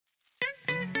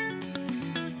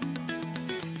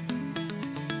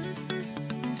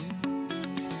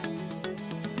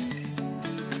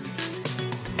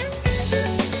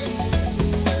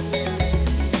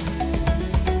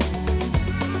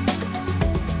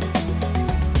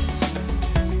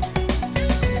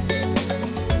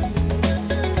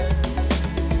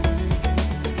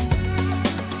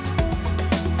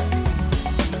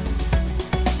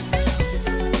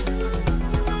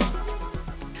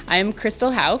I'm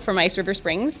Crystal Howe from Ice River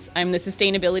Springs. I'm the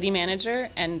Sustainability Manager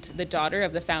and the daughter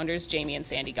of the founders, Jamie and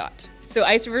Sandy Gott. So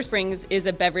Ice River Springs is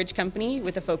a beverage company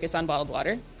with a focus on bottled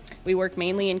water. We work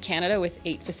mainly in Canada with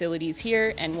 8 facilities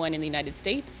here and 1 in the United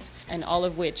States, and all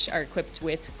of which are equipped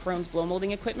with Krones blow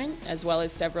molding equipment, as well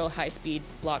as several high-speed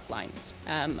block lines.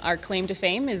 Our claim to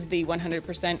fame is the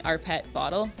 100% rPET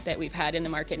bottle that we've had in the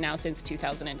market now since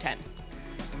 2010.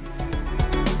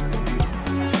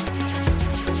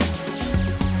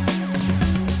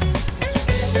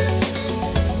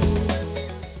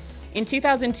 In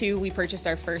 2002, we purchased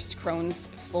our first Krones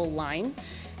full line.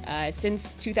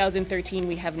 Since 2013,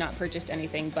 we have not purchased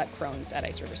anything but Krones at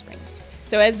Ice River Springs.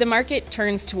 So as the market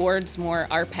turns towards more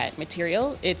rPET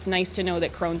material, it's nice to know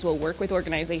that Krones will work with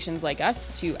organizations like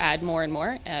us to add more and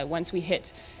more. Once we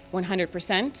hit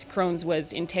 100%, Krones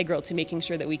was integral to making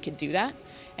sure that we could do that,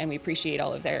 and we appreciate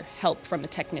all of their help from the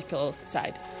technical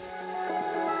side.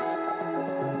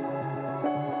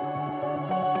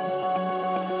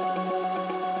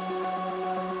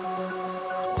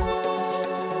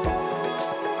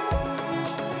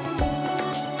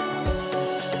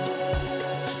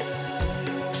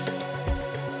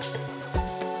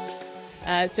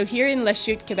 So here in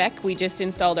Lachute, Quebec, we just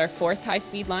installed our 4th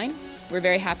high-speed line. We're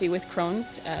very happy with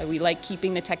Krones. We like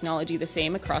keeping the technology the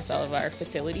same across all of our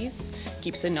facilities.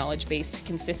 Keeps the knowledge base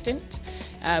consistent.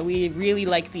 We really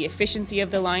like the efficiency of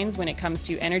the lines when it comes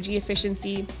to energy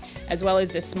efficiency, as well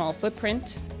as the small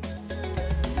footprint.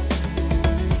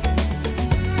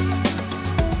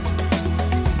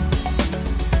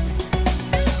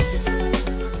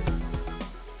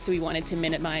 So we wanted to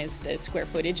minimize the square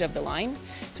footage of the line.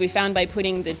 So we found by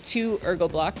putting the 2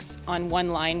 ErgoBlocs on one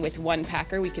line with one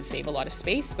packer, we could save a lot of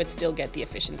space, but still get the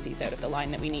efficiencies out of the line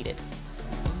that we needed.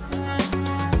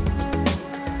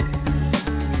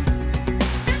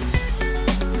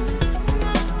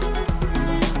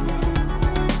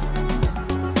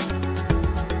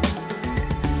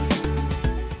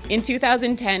 In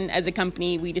 2010, as a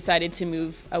company, we decided to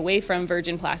move away from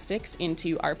virgin plastics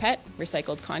into rPET,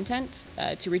 recycled content,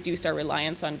 to reduce our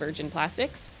reliance on virgin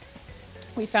plastics.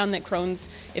 We found that Krones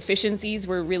efficiencies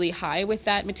were really high with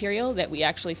that material, that we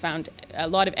actually found a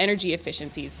lot of energy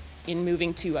efficiencies in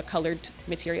moving to a colored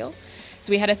material.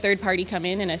 So we had a third party come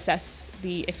in and assess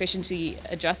the efficiency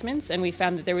adjustments, and we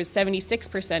found that there was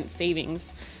 76%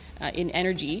 savings in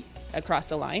energy across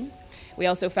the line. We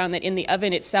also found that in the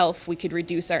oven itself, we could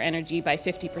reduce our energy by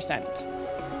 50%.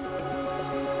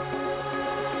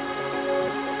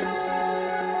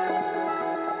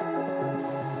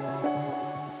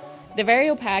 The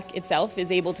VarioPack itself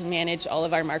is able to manage all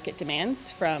of our market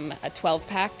demands, from a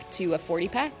 12-pack to a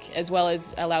 40-pack, as well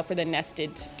as allow for the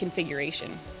nested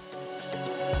configuration.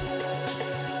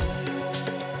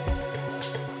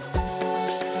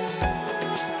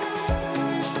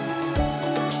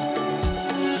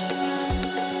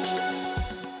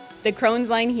 The Krones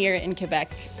line here in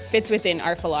Quebec fits within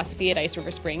our philosophy at Ice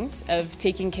River Springs of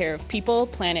taking care of people,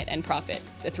 planet, and profit,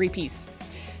 the 3 Ps.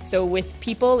 So with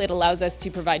people, it allows us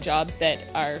to provide jobs that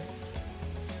are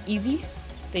easy.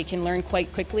 They can learn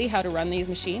quite quickly how to run these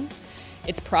machines.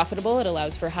 It's profitable, it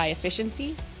allows for high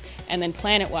efficiency. And then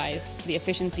planet-wise, the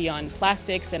efficiency on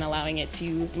plastics and allowing it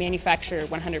to manufacture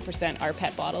 100%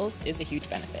 rPET bottles is a huge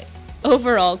benefit.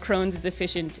 Overall, Krones is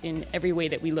efficient in every way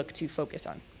that we look to focus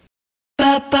on.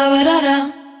 Ba ba ba da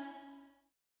da.